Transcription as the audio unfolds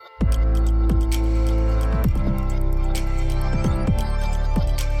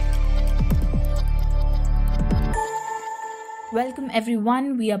Welcome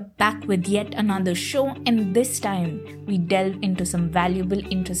everyone, we are back with yet another show, and this time we delve into some valuable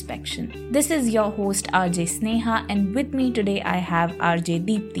introspection. This is your host RJ Sneha, and with me today I have RJ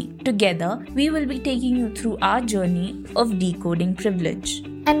Deepthi. Together we will be taking you through our journey of decoding privilege.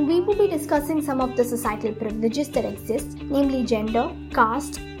 And we will be discussing some of the societal privileges that exist, namely gender,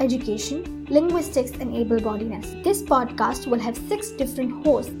 caste, education, linguistics, and able-bodiedness. This podcast will have 6 different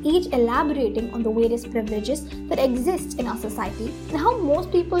hosts, each elaborating on the various privileges that exist in our society and how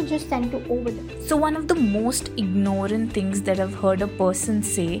most people just tend to overlook. So one of the most ignorant things that I've heard a person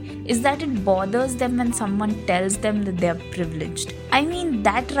say is that it bothers them when someone tells them that they are privileged. I mean,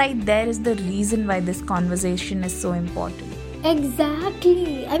 that right there is the reason why this conversation is so important.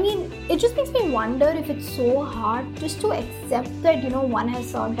 Exactly. I mean, it just makes me wonder if it's so hard just to accept that, one has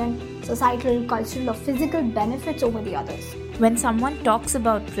certain societal, cultural, or physical benefits over the others. When someone talks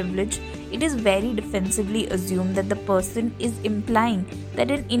about privilege, it is very defensively assumed that the person is implying that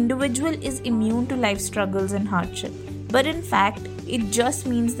an individual is immune to life struggles and hardship. But in fact, it just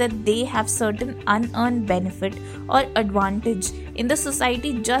means that they have certain unearned benefit or advantage in the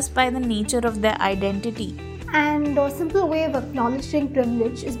society just by the nature of their identity. And a simple way of acknowledging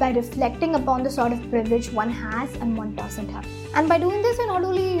privilege is by reflecting upon the sort of privilege one has and one doesn't have. And by doing this, you're not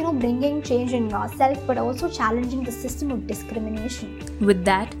only, bringing change in yourself, but also challenging the system of discrimination. With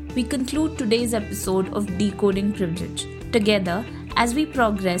that, we conclude today's episode of Decoding Privilege. Together, as we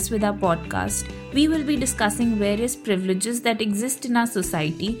progress with our podcast, we will be discussing various privileges that exist in our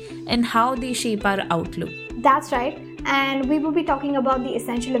society and how they shape our outlook. That's right. And we will be talking about the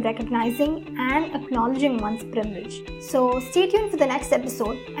essential of recognizing and acknowledging one's privilege. So stay tuned for the next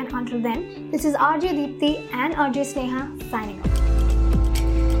episode, and until then, this is RJ Deepthi and RJ Sneha signing off.